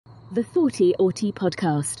the Thoughty Auti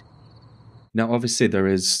podcast. Now, obviously, there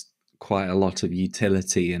is quite a lot of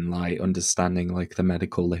utility in understanding the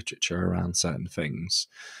medical literature around certain things.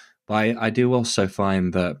 But I do also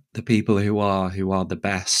find that the people who are the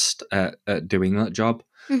best at doing that job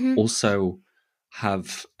also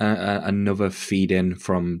have another feed in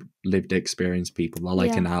from lived experience people. They're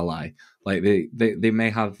like an ally. Like they may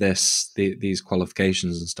have these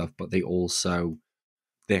qualifications and stuff, but they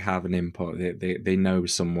have an input. They know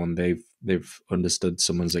someone. They've understood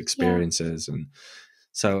someone's experiences, and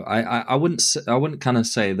so I wouldn't kind of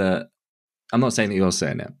say that. I'm not saying that you're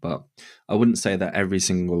saying it, but I wouldn't say that every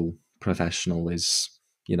single professional is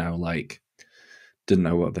didn't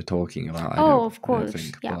know what they're talking about. Of course, I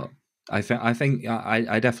think, yeah. But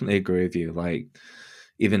I definitely agree with you.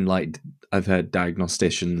 Even I've heard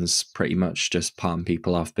diagnosticians pretty much just palm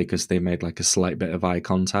people off because they made a slight bit of eye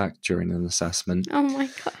contact during an assessment. Oh my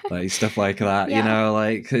god! Stuff like that. Yeah.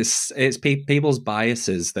 It's people's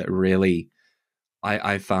biases that really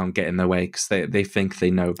I found get in their way because they think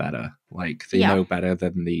they know better. They know better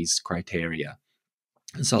than these criteria.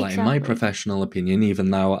 So Exactly. in my professional opinion,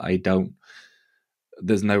 even though I don't,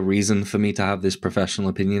 there's no reason for me to have this professional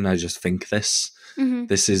opinion. I just think this.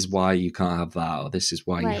 This is why you can't have that, or this is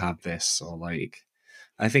why you have this, or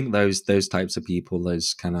I think those types of people,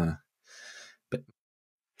 those kind of, I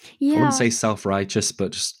wouldn't say self-righteous,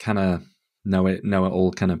 but just kind of know it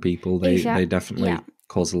all kind of people. They definitely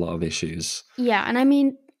cause a lot of issues. Yeah, and I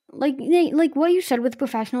mean, like what you said with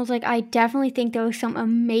professionals, I definitely think there are some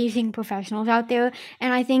amazing professionals out there,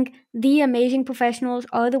 and I think the amazing professionals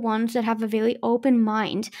are the ones that have a very open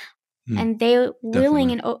mind, and they're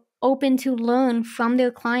willing and open to learn from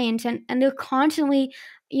their clients, and they're constantly,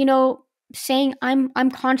 saying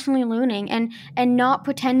I'm constantly learning and not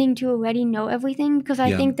pretending to already know everything, because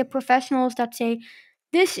I think the professionals that say,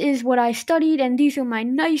 this is what I studied, and these are my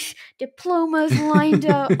nice diplomas lined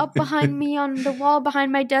up behind me on the wall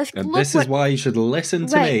behind my desk. And this is why you should listen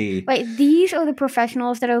to me. Right. These are the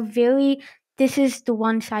professionals that are this is the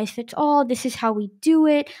one size fits all. This is how we do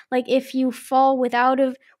it. If you fall out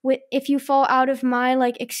of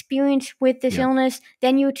my experience with this illness,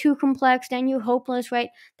 then you're too complex. Then you're hopeless. Right.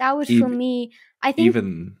 That was for me. I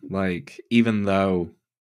think even though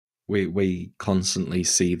we constantly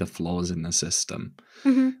see the flaws in the system,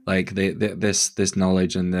 this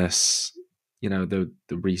knowledge and this, the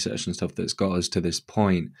research and stuff that's got us to this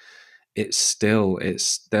point, it's still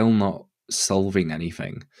not solving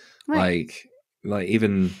anything. Right.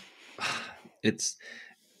 Even it's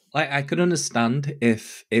I could understand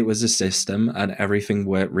if it was a system and everything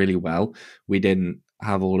worked really well. We didn't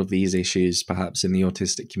have all of these issues perhaps in the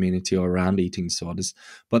autistic community or around eating disorders,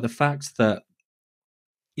 but the fact that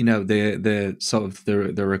the sort of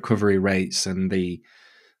the recovery rates and the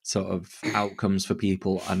sort of outcomes for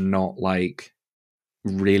people are not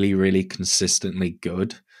really, really consistently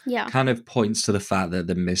good. Yeah. Kind of points to the fact that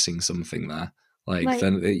they're missing something there.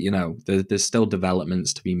 Then there's still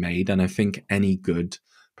developments to be made, and I think any good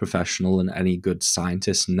professional and any good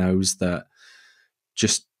scientist knows that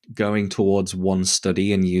just going towards one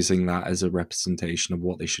study and using that as a representation of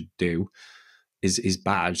what they should do is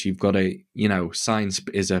bad. You've got to, science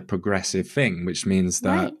is a progressive thing, which means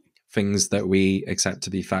that things that we accept to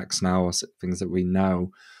be facts now, or things that we know,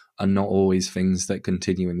 are not always things that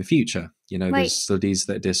continue in the future. There's studies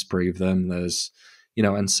that disprove them. There's,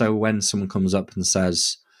 and so when someone comes up and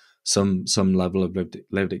says some level of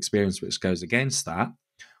lived experience which goes against that,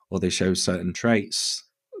 or they show certain traits,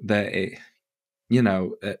 that it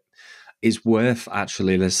is worth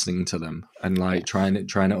actually listening to them and trying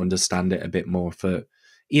to understand it a bit more, for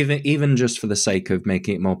even just for the sake of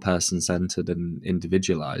making it more person-centered and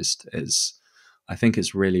individualized. I think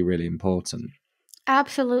it's really, really important.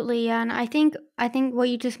 Absolutely, yeah. And I think what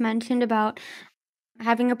you just mentioned about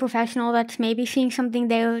having a professional that's maybe seeing something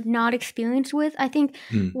they're not experienced with, I think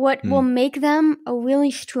what will make them a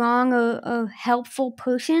really strong or helpful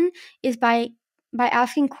person is by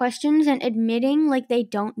asking questions and admitting they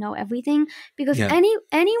don't know everything, because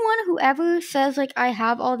anyone who ever says I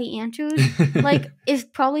have all the answers is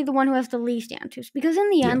probably the one who has the least answers, because in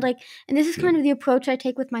the end and this is kind of the approach I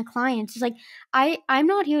take with my clients, is I'm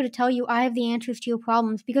not here to tell you I have the answers to your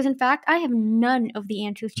problems, because in fact I have none of the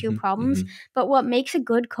answers to your problems. But what makes a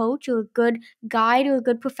good coach or a good guide or a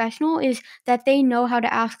good professional is that they know how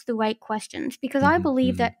to ask the right questions, because I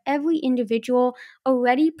believe that every individual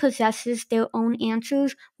already possesses their own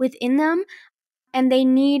answers within them, and they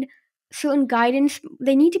need certain guidance.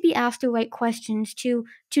 They need to be asked the right questions to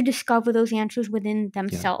discover those answers within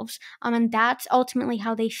themselves. And that's ultimately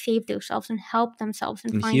how they save themselves and help themselves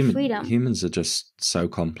and find freedom. Humans are just so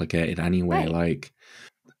complicated anyway.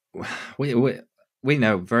 we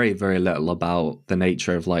know very, very little about the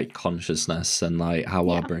nature of like consciousness and like how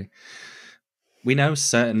our brain. We know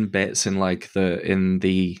certain bits in like in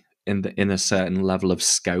a certain level of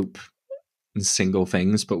scope and single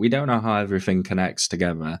things, but we don't know how everything connects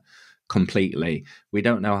together completely. We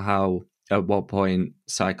don't know how at what point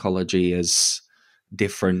psychology is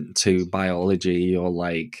different to biology, or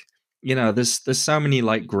like, you know, there's so many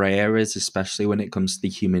like gray areas, especially when it comes to the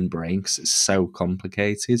human brain, because it's so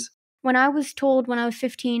complicated. When I was told when I was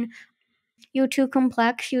 15, you're too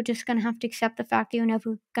complex, you're just going to have to accept the fact that you're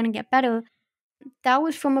never going to get better, that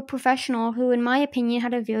was from a professional who, in my opinion,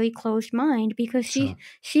 had a very closed mind, because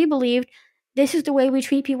she believed this is the way we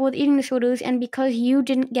treat people with eating disorders, and because you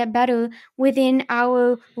didn't get better within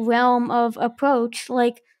our realm of approach,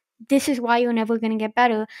 like, this is why you're never going to get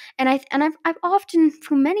better. And I've often,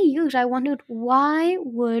 for many years, I wondered, why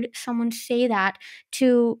would someone say that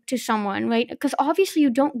to someone, right? Because obviously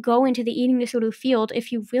you don't go into the eating disorder field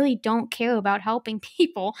if you really don't care about helping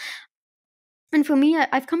people. And for me,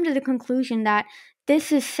 I've come to the conclusion that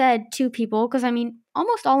this is said to people, because I mean,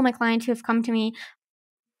 almost all of my clients who have come to me,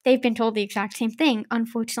 they've been told the exact same thing,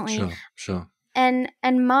 unfortunately. Sure. And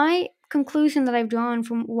my conclusion that I've drawn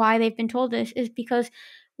from why they've been told this is because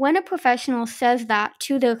when a professional says that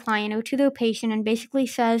to their client or to their patient and basically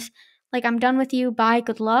says, like, I'm done with you, bye,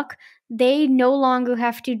 good luck, they no longer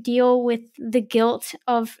have to deal with the guilt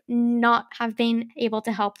of not have been able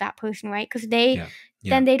to help that person, right? Because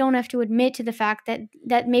then they don't have to admit to the fact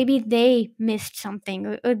that maybe they missed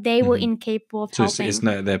something, or they were incapable of helping. It's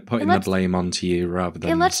they're putting the blame onto you rather than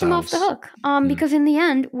it lets themselves. them off the hook. Because in the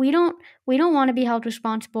end, we don't want to be held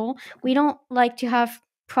responsible. We don't like to have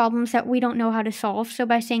problems that we don't know how to solve. So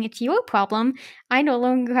by saying it's your problem, I no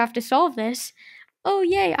longer have to solve this. Oh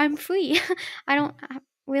yay, I'm free. I don't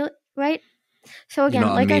really, right? So again,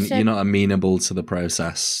 I said, you're not amenable to the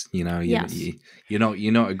process. You know, you're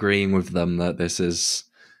not agreeing with them that this is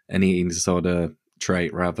an eating disorder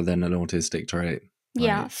trait rather than an autistic trait.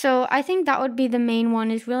 Yeah, so I think that would be the main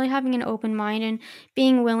one, is really having an open mind and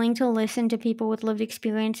being willing to listen to people with lived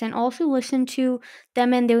experience, and also listen to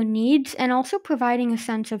them and their needs, and also providing a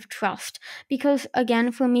sense of trust. Because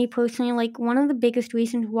again, for me personally, like, one of the biggest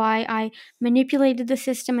reasons why I manipulated the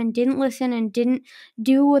system and didn't listen and didn't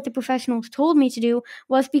do what the professionals told me to do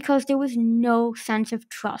was because there was no sense of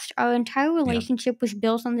trust. Our entire relationship was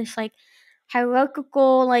built on this, like,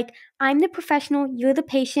 hierarchical, like, I'm the professional, you're the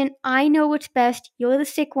patient, I know what's best, you're the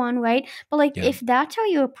sick one, right? But like, if that's how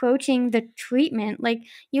you're approaching the treatment, like,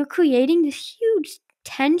 you're creating this huge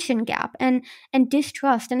tension gap and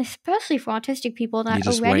distrust, and especially for autistic people that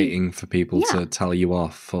you're just waiting for people to tell you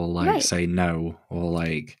off, or like say no, or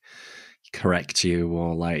like correct you,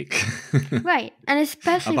 or like right. And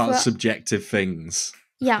especially about subjective things.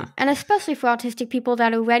 Yeah, and especially for autistic people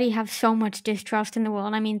that already have so much distrust in the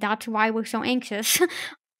world. I mean, that's why we're so anxious,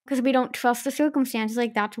 because we don't trust the circumstances.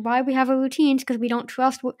 Like, that's why we have our routines, because we don't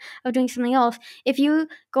trust of doing something else. If you're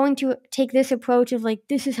going to take this approach of like,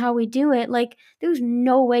 this is how we do it, like, there's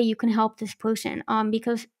no way you can help this person.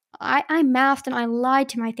 Because I masked and I lied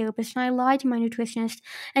to my therapist and I lied to my nutritionist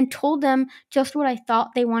and told them just what I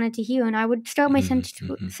thought they wanted to hear. And I would start my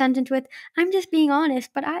sentence with, I'm just being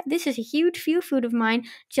honest, but this is a huge fear-food of mine,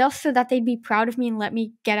 just so that they'd be proud of me and let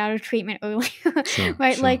me get out of treatment earlier. Right? Sure.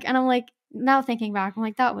 Like, and I'm like, now thinking back, I'm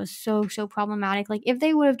like, that was so problematic. Like, if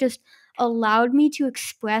they would have just allowed me to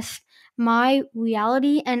express my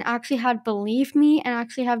reality and actually had believed me and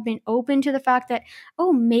actually have been open to the fact that,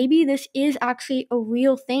 oh, maybe this is actually a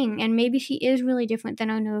real thing and maybe she is really different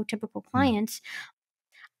than our neurotypical clients,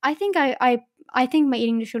 I think I think my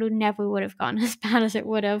eating disorder never would have gotten as bad as it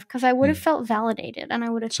would have, because I would have felt validated and I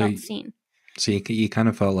would have felt seen. So you kind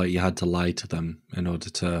of felt like you had to lie to them in order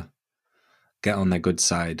to get on their good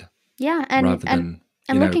side. Yeah, and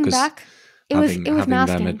looking back, it was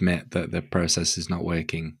masking. Them admit that the process is not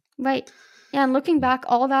working. Right. Yeah, and looking back,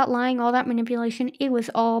 all that lying, all that manipulation, it was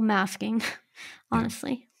all masking,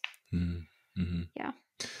 honestly. Mm-hmm. Yeah.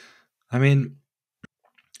 I mean,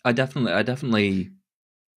 I definitely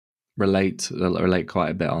relate quite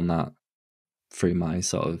a bit on that through my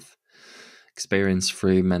sort of experience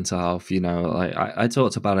through mental health. You know, like I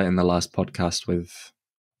talked about it in the last podcast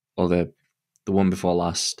or the one before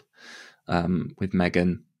last, with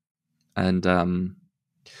Megan, and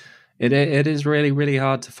it is really, really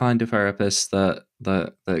hard to find a therapist that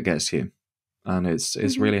gets you, and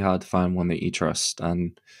it's really hard to find one that you trust.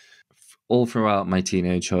 And all throughout my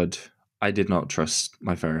teenagehood, I did not trust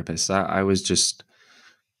my therapist. I was just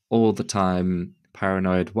all the time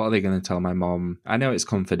paranoid. What are they going to tell my mom? I know it's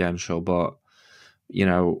confidential, but you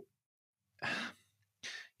know,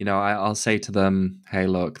 I'll say to them, hey,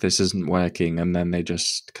 look, this isn't working. And then they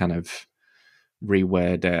just kind of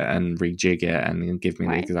reword it and rejig it and give me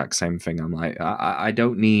the exact same thing. I'm like, I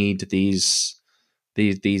don't need these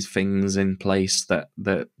things in place that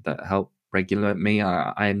help regulate me.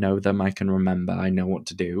 I know them. I can remember. I know what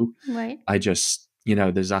to do. Right. I just,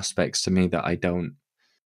 there's aspects to me that I don't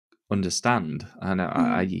understand. And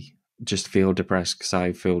I just feel depressed because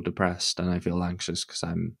I feel depressed, and I feel anxious because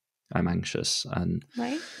I'm anxious. And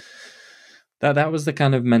that was the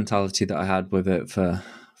kind of mentality that I had with it for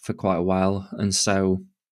quite a while. And so,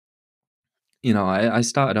 I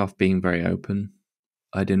started off being very open.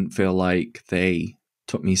 I didn't feel like they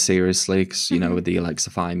took me seriously because, with the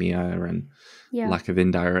alexithymia and lack of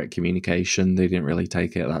indirect communication, they didn't really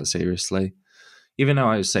take it that seriously, even though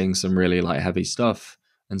I was saying some really heavy stuff.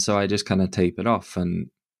 And so I just kind of tapered off. And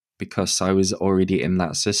because I was already in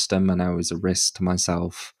that system and I was a risk to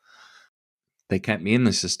myself, they kept me in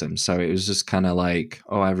the system. So it was just kind of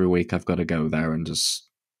every week I've got to go there and just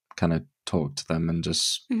kind of talk to them and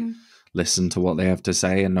just listen to what they have to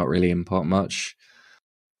say and not really import much.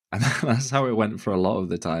 And that's how it went for a lot of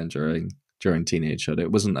the time during teenagehood.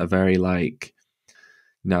 It wasn't a very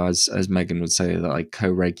as Megan would say, that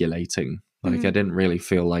co-regulating. I didn't really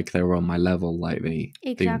feel like they were on my level,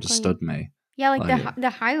 they understood me. Yeah, the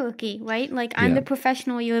hierarchy, right? I'm the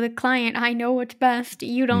professional, you're the client. I know what's best.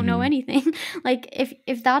 You don't know anything.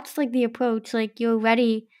 If that's the approach, you're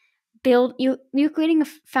already you're creating a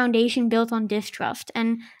foundation built on distrust.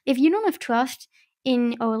 And if you don't have trust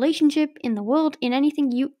in a relationship, in the world, in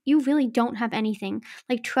anything, you really don't have anything.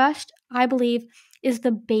 Trust, I believe, is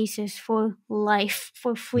the basis for life,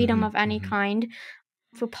 for freedom of any kind,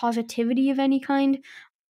 for positivity of any kind.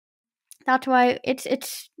 That's why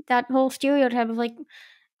it's that whole stereotype of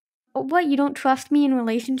what, you don't trust me in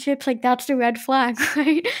relationships? That's the red flag,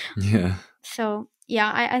 right? Yeah. So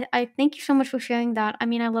yeah, I thank you so much for sharing that. I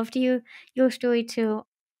mean, I loved your story too,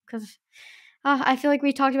 because I feel like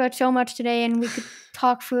we talked about so much today, and we could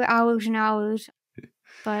talk for hours and hours.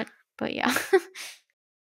 But yeah.